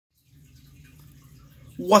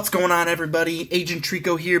What's going on, everybody? Agent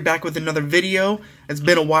Trico here, back with another video. It's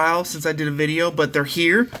been a while since I did a video, but they're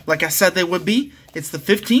here, like I said they would be. It's the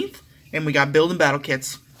 15th, and we got build and battle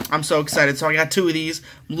kits. I'm so excited. So I got two of these.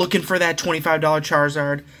 I'm looking for that $25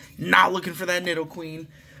 Charizard. Not looking for that Nidoqueen.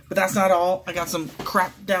 But that's not all. I got some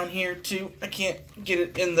crap down here, too. I can't get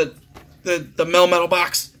it in the Melmetal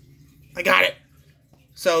box. I got it.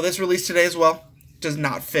 So this released today as well. Does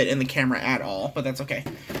not fit in the camera at all, but that's okay.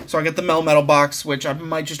 So I got the Melmetal box, which I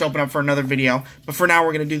might just open up for another video. But for now,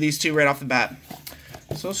 we're going to do these two right off the bat.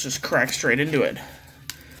 So let's just crack straight into it.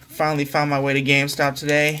 Finally found my way to GameStop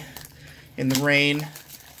today in the rain.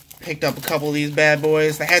 Picked up a couple of these bad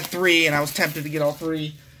boys. They had three, and I was tempted to get all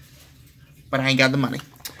three. But I ain't got the money.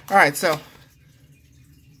 Alright, so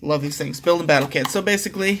love these things. Build and battle kits. So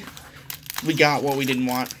basically, we got what we didn't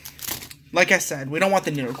want. Like I said, we don't want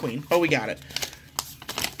the Nidoqueen, but we got it.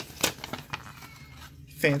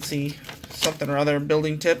 Fancy something or other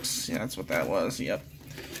building tips. Yeah, that's what that was. Yep.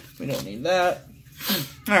 We don't need that.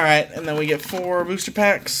 Alright, and then we get 4 booster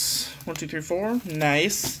packs. 1, 2, 3, 4.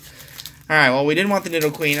 Nice. Alright, well, we didn't want the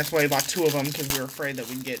Nidoqueen. That's why we bought 2 of them, because we were afraid that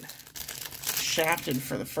we'd get shafted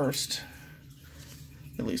for the first.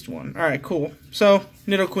 At least one. Alright, cool. So,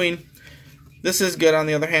 Nidoqueen. This is good on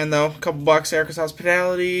the other hand, though. A couple bucks there, because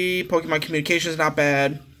hospitality. Pokemon communication is not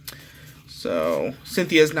bad. So,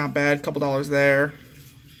 Cynthia's not bad. Couple dollars there.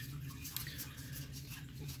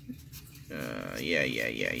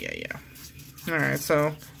 Yeah. Alright,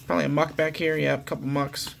 so probably a muck back here. Yep, couple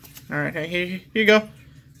mucks. Alright, hey, here you go.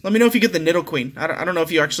 Let me know if you get the Nidoqueen. I don't know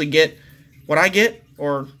if you actually get what I get,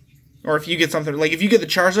 or if you get something. Like, if you get the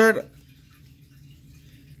Charizard,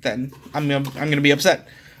 then I'm gonna be upset.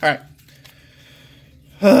 Alright.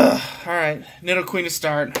 Alright, Nidoqueen to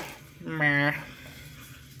start. Meh.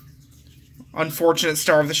 Unfortunate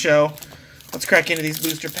star of the show. Let's crack into these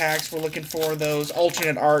booster packs. We're looking for those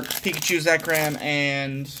alternate art Pikachu Zekrom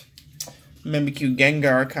and Mimikyu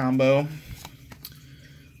Gengar combo.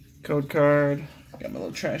 Code card. Got my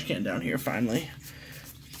little trash can down here finally.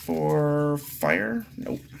 For fire?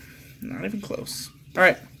 Nope. Not even close.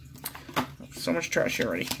 Alright. So much trash here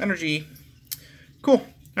already. Energy. Cool.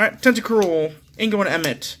 Alright. Tentacruel. Ingo and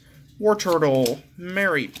Emmett. Wartortle.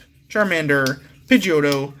 Mareep. Charmander.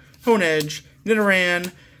 Pidgeotto. Honedge.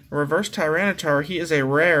 Nidoran. Reverse Tyranitar. He is a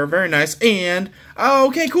rare. Very nice. And, oh,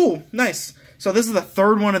 okay, cool. Nice. So this is the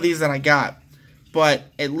third one of these that I got. But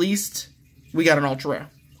at least we got an ultra rare.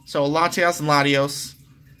 So Latios and Latios.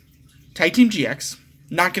 Tag Team GX.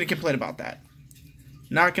 Not going to complain about that.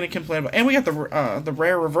 Not going to complain about. And we got the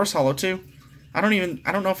rare reverse holo too. I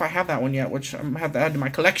don't know if I have that one yet, which I'm going to have to add to my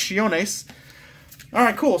colecciones.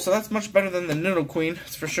 Alright, cool. So that's much better than the Nidoqueen,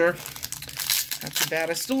 that's for sure. Not too bad.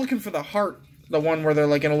 I'm still looking for the heart. The one where they're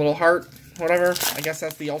like in a little heart, whatever. I guess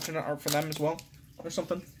that's the alternate art for them as well, or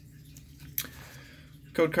something.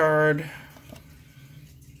 Code card.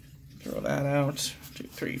 Throw that out. 2,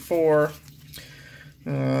 3, 4.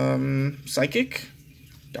 Psychic.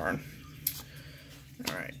 Darn.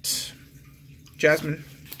 Alright. Jasmine.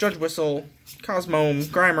 Judge Whistle. Cosmome.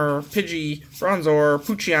 Grimer. Pidgey. Bronzor.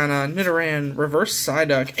 Poochyena. Nidoran. Reverse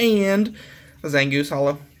Psyduck. And a Zangoose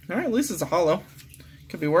holo. Alright, at least it's a holo.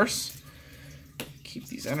 Could be worse. Keep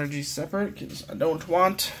these energies separate, because I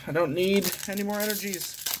don't need any more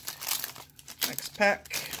energies. Next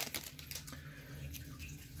pack.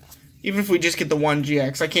 Even if we just get the 1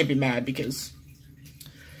 GX, I can't be mad, because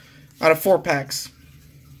out of 4 packs,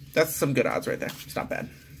 that's some good odds right there. It's not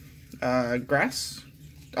bad. Grass?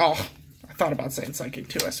 Oh, I thought about saying Psychic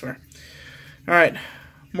too, I swear. Alright,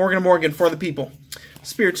 Morgan for the people.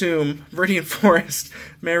 Spiritomb, Viridian Forest,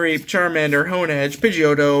 Mareep, Charmander, Honedge,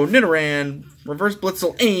 Pidgeotto, Nidoran, Reverse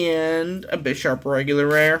Blitzel, and a Bisharp regular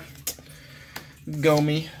rare.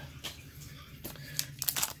 Gomi.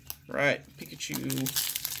 Right, Pikachu,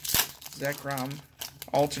 Zekrom,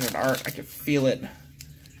 alternate art. I can feel it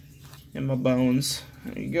in my bones.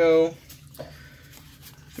 There you go.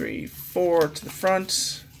 3, 4 to the front.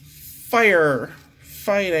 Fire.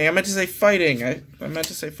 Fighting. I meant to say fighting. I meant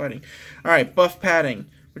to say fighting. Alright, buff padding,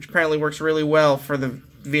 which apparently works really well for the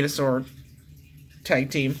Venusaur tag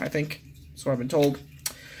team, I think. That's what I've been told.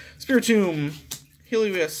 Spiritomb,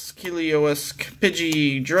 Heliolisk,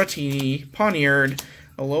 Pidgey, Dratini, Pawniard,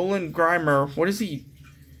 Alolan Grimer. What is he?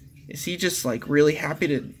 Is he just, like, really happy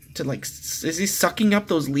to like, is he sucking up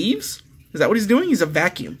those leaves? Is that what he's doing? He's a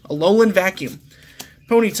vacuum. Alolan vacuum.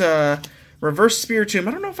 Ponyta, Reverse Spiritomb.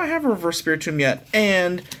 I don't know if I have a Reverse Spiritomb yet.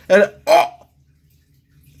 And, oh!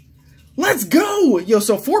 Let's go! Yo,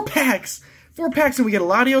 so 4 packs. 4 packs, and we get a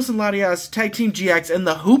Latios and Latias Tag Team GX, and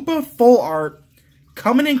the Hoopa full art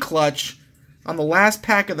coming in clutch on the last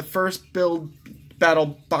pack of the first build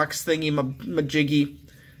battle box thingy majiggy.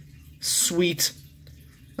 Sweet.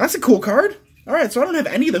 That's a cool card. Alright, so I don't have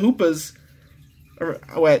any of the Hoopas.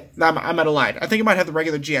 Wait, I'm out of line. I think I might have the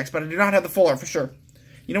regular GX, but I do not have the full art for sure.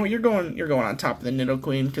 You know what? You're going on top of the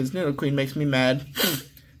Nidoqueen, because Nidoqueen makes me mad.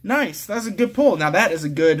 Nice. That's a good pull. Now that is a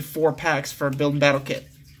good 4 packs for a build and battle kit.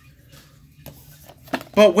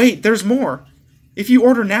 But wait, there's more. If you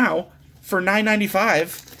order now for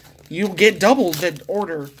 $9.95, you'll get double the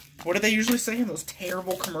order. What do they usually say in those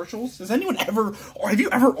terrible commercials? Does anyone ever, or have you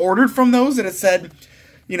ever ordered from those that it said,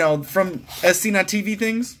 you know, from as seen on TV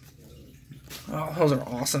things? Oh, those are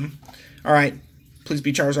awesome. All right, please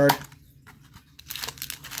be Charizard.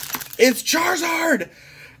 It's Charizard!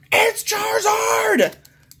 It's Charizard!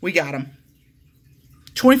 We got him.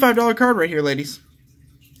 $25 card right here, ladies.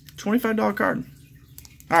 $25 card.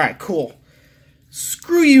 All right, cool.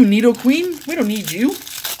 Screw you, Nidoqueen. We don't need you.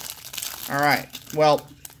 All right, well,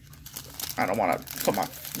 I don't want to put my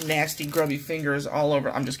nasty, grubby fingers all over.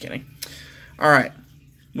 I'm just kidding. All right,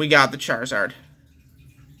 we got the Charizard.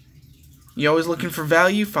 You always looking for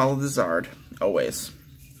value? Follow the Zard. Always.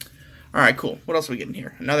 All right, cool. What else are we getting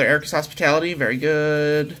here? Another Erica's Hospitality. Very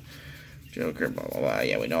good. Joker, blah, blah, blah.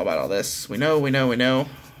 Yeah, we know about all this. We know.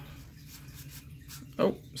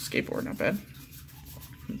 Oh, skateboard, not bad.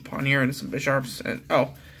 Pawnier and some Bisharps. And,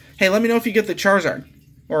 oh, hey, let me know if you get the Charizard.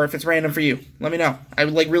 Or if it's random for you. Let me know. I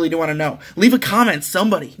really do want to know. Leave a comment,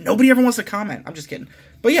 somebody. Nobody ever wants to comment. I'm just kidding.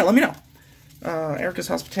 But yeah, let me know. Erica's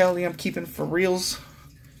Hospitality I'm keeping for reals.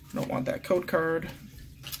 Don't want that code card.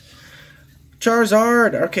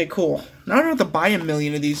 Charizard. Okay, cool. Now I don't have to buy a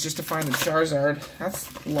million of these just to find the Charizard.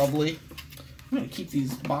 That's lovely. I'm going to keep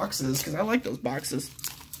these boxes because I like those boxes.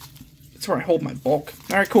 That's where I hold my bulk.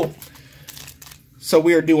 Alright, cool. So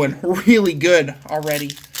we are doing really good already.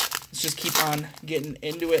 Let's just keep on getting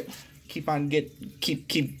into it. Keep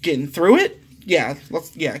getting through it. Yeah,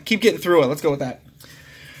 keep getting through it. Let's go with that.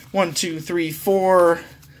 1, 2, 3, 4.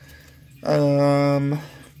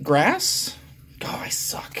 Grass. Oh, I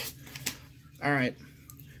suck. All right.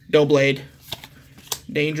 Doublade.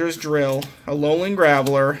 Dangerous Drill. Alolan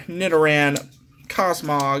Graveler. Nidoran.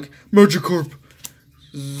 Cosmog. Magikarp.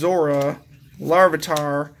 Zora.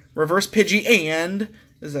 Larvitar. Reverse Pidgey. And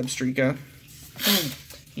Zebstrika.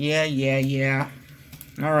 Yeah.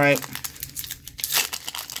 All right.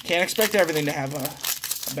 Can't expect everything to have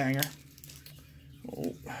a banger.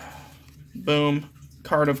 Oh. Boom.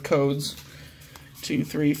 Card of codes. 2,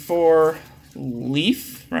 3, 4.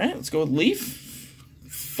 Leaf, right? Let's go with Leaf.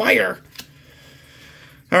 Fire.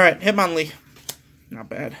 All right, Hitmonlee. Not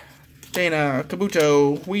bad. Dana,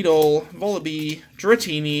 Kabuto, Weedle, Volibee,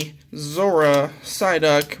 Dratini, Zora,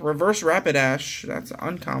 Psyduck, Reverse Rapidash. That's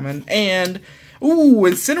uncommon. And, ooh,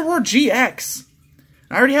 Incineroar GX.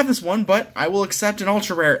 I already have this one, but I will accept an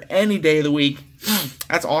Ultra Rare any day of the week.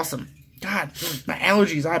 That's awesome. God, my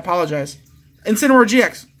allergies, I apologize. Incineroar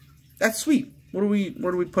GX. That's sweet. Where do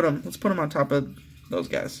we put them? Let's put them on top of those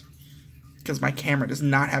guys. Because my camera does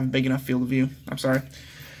not have a big enough field of view. I'm sorry.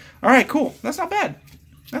 Alright, cool. That's not bad.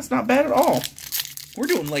 That's not bad at all. We're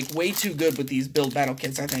doing, like, way too good with these build battle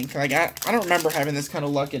kits, I think. Like, I don't remember having this kind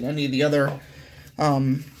of luck in any of the other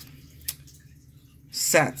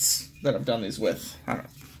sets that I've done these with. I don't know.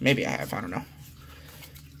 Maybe I have. I don't know.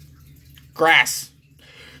 Grass.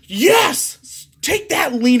 Yes! Take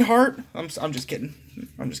that, Leanheart! I'm just kidding.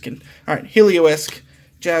 I'm just kidding. Alright, Heliolisk,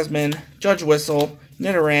 Jasmine, Judge Whistle,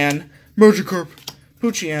 Nidoran, Magikarp,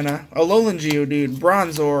 Poochyena, Alolan Geodude,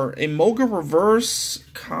 Bronzor, Emolga Reverse,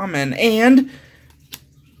 Common, and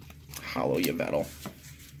Hollow Yveltal.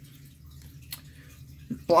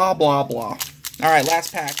 Blah, blah, blah. Alright,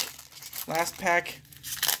 last pack. Last pack,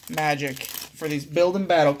 magic for these build and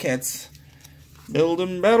battle kits. Build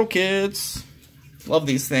and battle kits. Love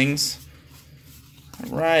these things.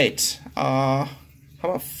 Alright, how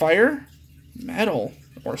about fire, metal,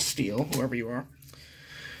 or steel, whoever you are.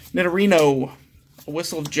 Nidorino, a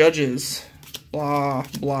Whistle of Judges, blah,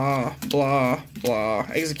 blah, blah, blah.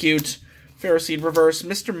 Execute, Ferroseed Reverse,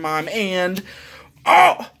 Mr. Mime, and,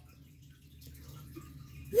 oh!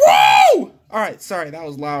 Whoa! Alright, sorry, that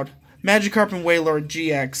was loud. Magikarp and Wailord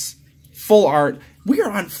GX, full art. We are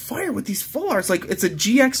on fire with these full arts. Like, it's a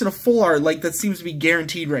GX and a full art, like, that seems to be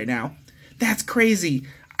guaranteed right now. That's crazy.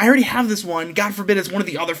 I already have this one. God forbid it's one of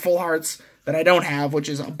the other full arts that I don't have, which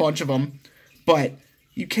is a bunch of them. But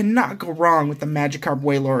you cannot go wrong with the Magikarp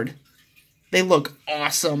Wailord. They look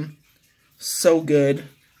awesome. So good.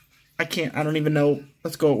 I don't even know.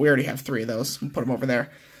 Let's go. We already have 3 of those. We'll put them over there.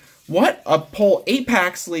 What a pull. 8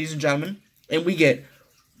 packs, ladies and gentlemen. And we get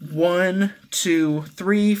 1, 2,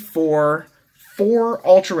 3, 4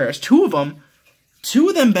 Ultra Rares. 2 of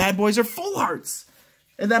them bad boys are full arts.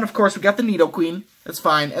 And then, of course, we got the Nidoqueen. That's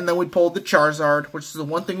fine. And then we pulled the Charizard, which is the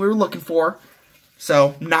one thing we were looking for.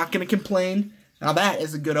 So, not going to complain. Now, that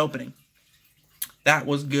is a good opening. That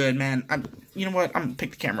was good, man. You know what? I'm going to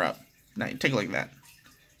pick the camera up. Now, take a look at that.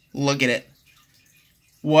 Look at it.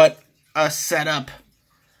 What a setup.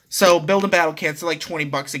 So, build and battle kits are like 20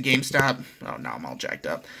 bucks at GameStop. Oh, now I'm all jacked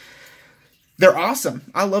up. They're awesome.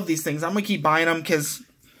 I love these things. I'm going to keep buying them because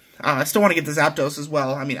I still want to get the Zapdos as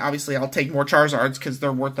well. I mean, obviously, I'll take more Charizards because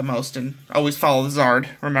they're worth the most. And always follow the Zard.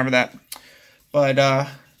 Remember that. But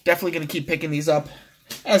definitely going to keep picking these up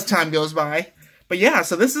as time goes by. But yeah,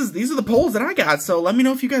 so these are the polls that I got. So let me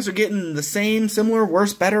know if you guys are getting the same, similar,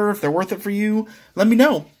 worse, better, if they're worth it for you. Let me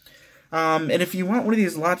know. And if you want one of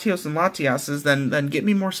these Latios and Latiases, then get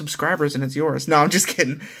me more subscribers and it's yours. No, I'm just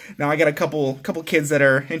kidding. No, I got a couple kids that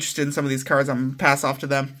are interested in some of these cards. I'm going to pass off to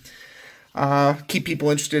them. Keep people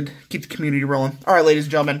interested. Keep the community rolling. All right, ladies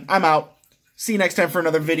and gentlemen, I'm out. See you next time for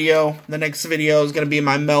another video. The next video is going to be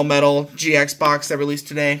my Melmetal GX box that released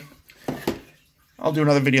today. I'll do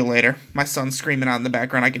another video later. My son's screaming out in the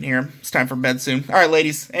background. I can hear him. It's time for bed soon. All right,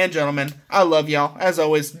 ladies and gentlemen, I love y'all. As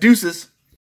always, deuces.